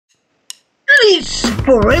Feliz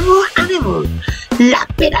forever and ever. La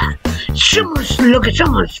Pera. Somos lo que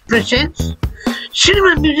somos. Presents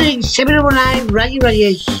Cinema Music 7 Live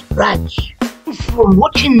RAYIRAJESHRAJ. For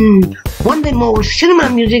watching one day more Cinema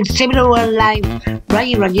Music 7 Live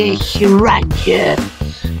RAYIRAJESHRAJ.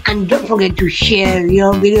 And don't forget to share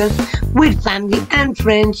your videos with family and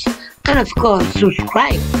friends, and of course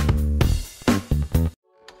subscribe.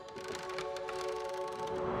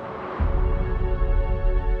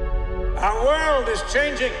 Our world is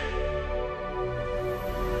changing,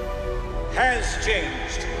 has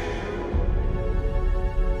changed.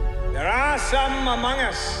 There are some among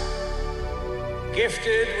us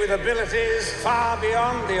gifted with abilities far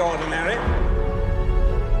beyond the ordinary.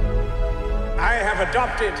 I have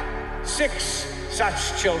adopted 6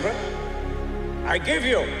 such children. I give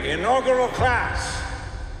you the inaugural class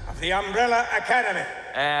of the Umbrella Academy.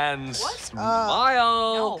 And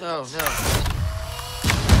smile. No.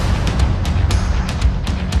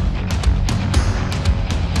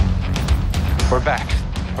 We're back.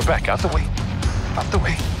 We're back. Out the way. Out the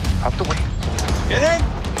way. Out the way. Get in.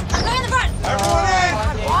 I'm going in the front. Everyone in.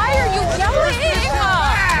 Why are you yelling?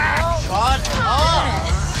 Shut up!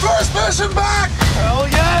 First person back. Hell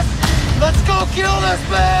yes! Let's go kill this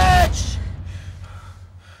bitch!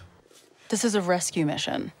 This is a rescue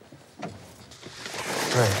mission.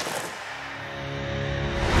 Right.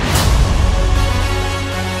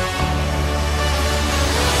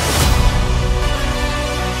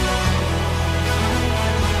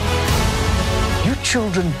 You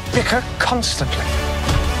children bicker constantly.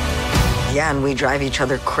 Yeah, and we drive each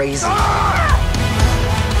other crazy.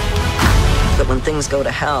 But when things go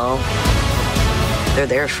to hell, they're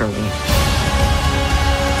there for me.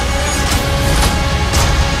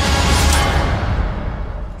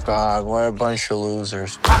 God, we're a bunch of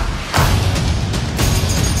losers.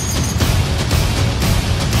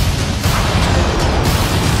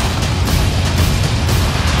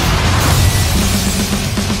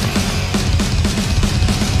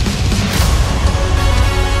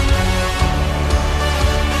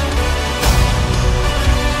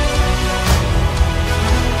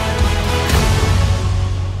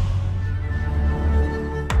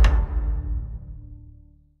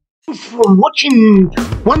 For watching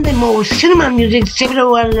one day more Cinema Music 7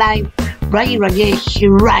 Live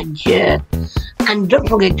RAYIRAJESHRAJ. And don't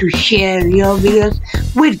forget to share your videos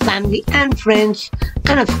with family and friends,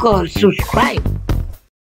 and of course subscribe.